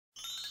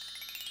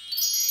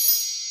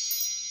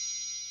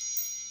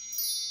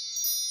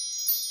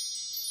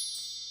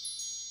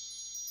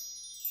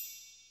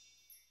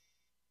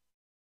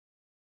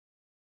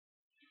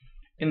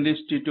In this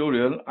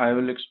tutorial, I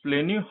will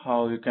explain you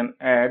how you can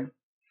add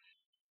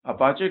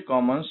Apache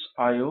Commons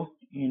IO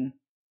in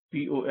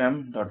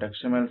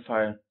pom.xml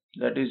file,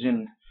 that is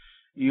in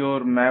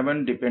your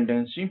Maven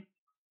dependency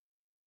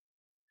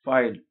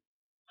file.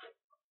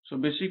 So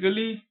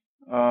basically,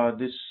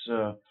 this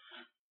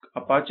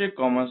Apache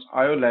Commons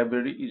IO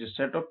library is a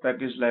set of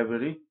package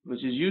library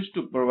which is used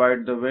to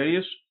provide the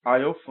various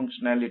IO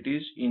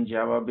functionalities in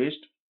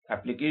Java-based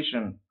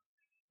application.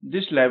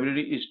 This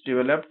library is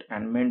developed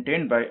and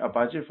maintained by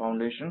Apache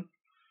Foundation.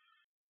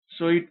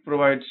 So it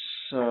provides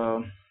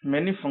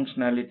many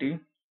functionality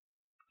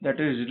that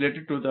is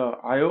related to the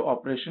IO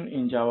operation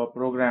in Java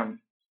program.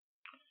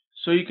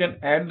 So you can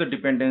add the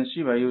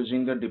dependency by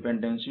using the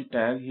dependency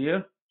tag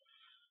here.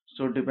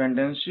 So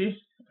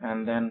dependency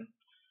and then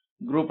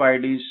group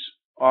ID is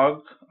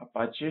org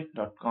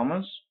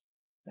apache.commons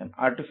and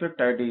artifact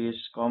ID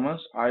is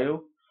commons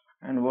IO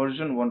and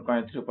version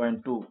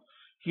 1.3.2.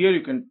 Here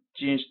you can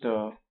change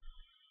the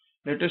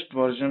latest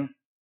version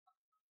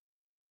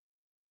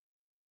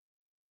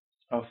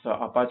of the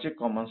Apache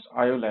Commons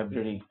IO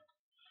library.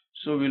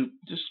 So we'll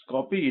just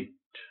copy it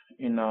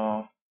in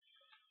a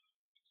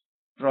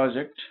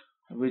project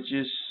which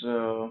is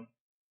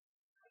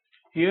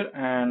here,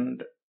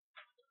 and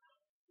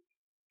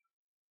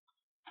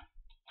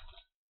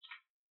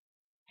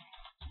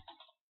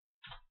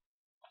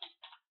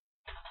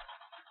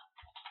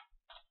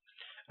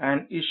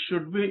it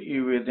should be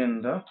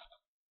within the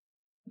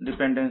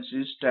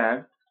dependencies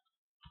tag,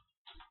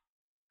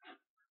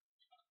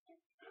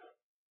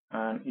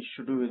 and it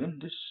should be within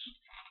this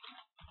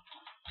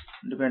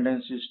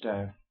dependencies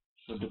tag.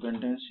 So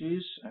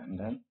dependencies, and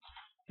then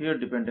here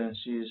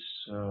dependencies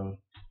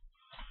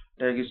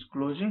tag is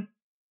closing,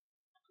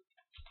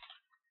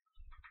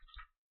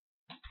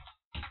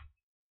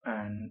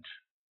 and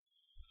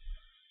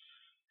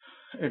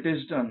it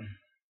is done.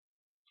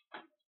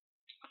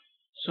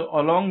 So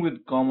along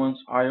with Commons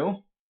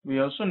IO, we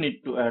also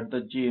need to add the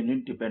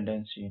JUnit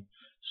dependency.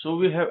 So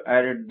we have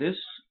added this,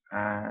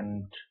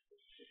 and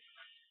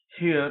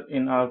here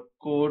in our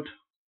code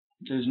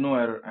there is no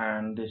error,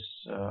 and this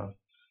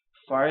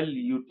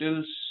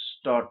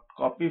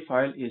FilenameUtils.copy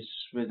file is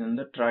within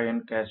the try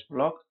and catch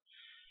block,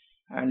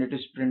 and it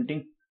is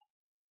printing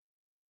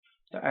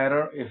the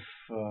error if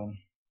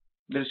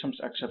there is some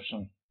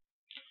exception.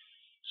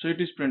 So it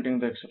is printing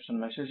the exception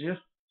message here.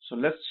 So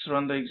let's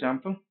run the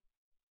example.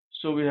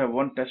 So we have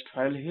one test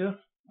file here,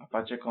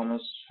 Apache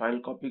Commons file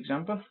copy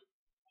example,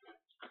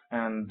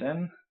 and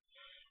then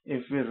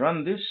if we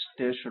run this,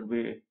 there should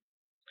be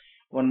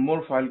one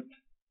more file,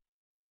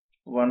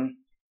 one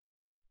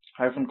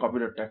hyphen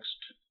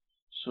copy.txt.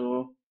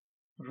 So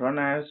run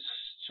as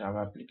Java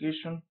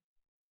application,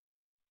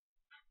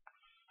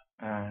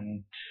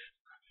 and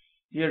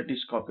here it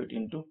is copied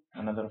into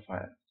another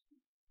file.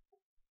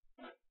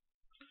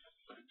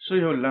 So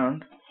you have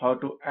learned how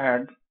to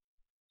add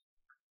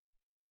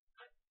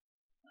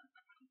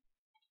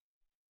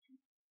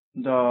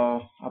the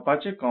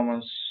Apache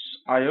Commons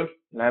IO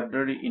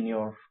library in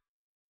your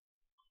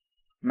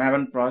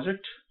Maven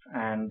project,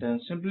 and then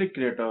simply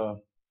create a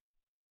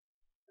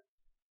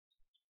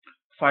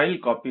file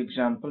copy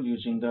example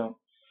using the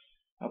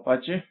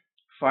Apache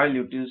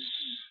FilenameUtils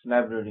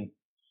library.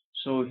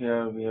 So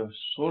here we have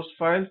source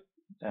file,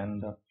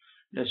 then the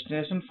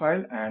destination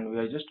file, and we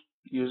are just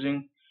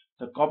using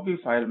the copy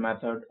file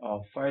method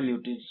of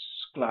FilenameUtils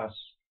class,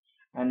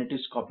 and it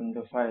is copying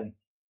the file.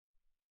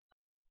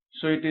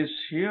 So it is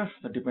here,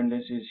 the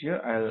dependency is here.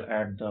 I'll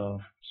add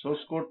the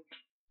source code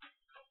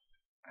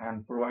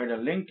and provide a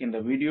link in the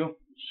video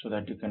so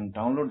that you can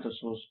download the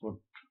source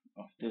code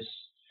of this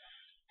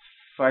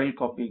file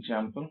copy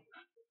example,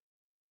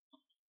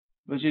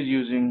 which is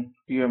using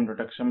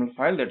pom.xml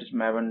file, that is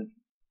Maven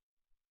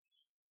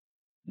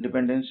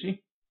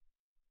dependency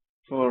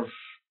for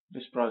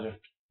this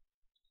project.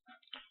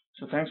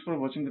 So thanks for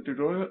watching the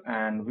tutorial,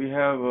 and we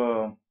have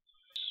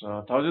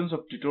thousands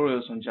of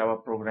tutorials on Java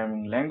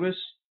programming language,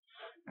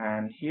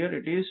 and here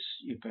it is.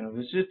 You can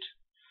visit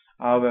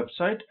our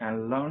website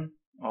and learn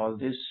all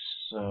these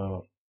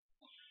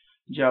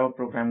Java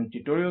programming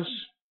tutorials.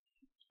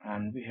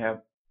 And we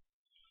have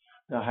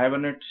the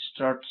Hibernate,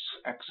 Struts,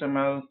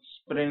 XML,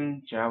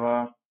 Spring,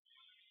 Java,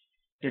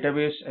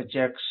 Database,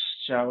 Ajax,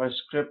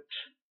 JavaScript,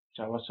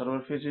 Java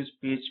Server Faces,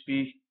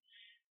 PHP,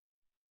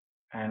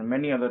 and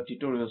many other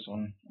tutorials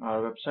on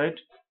our website.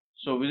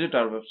 So visit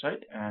our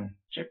website and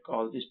check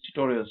all these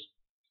tutorials.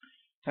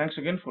 Thanks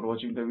again for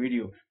watching the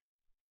video.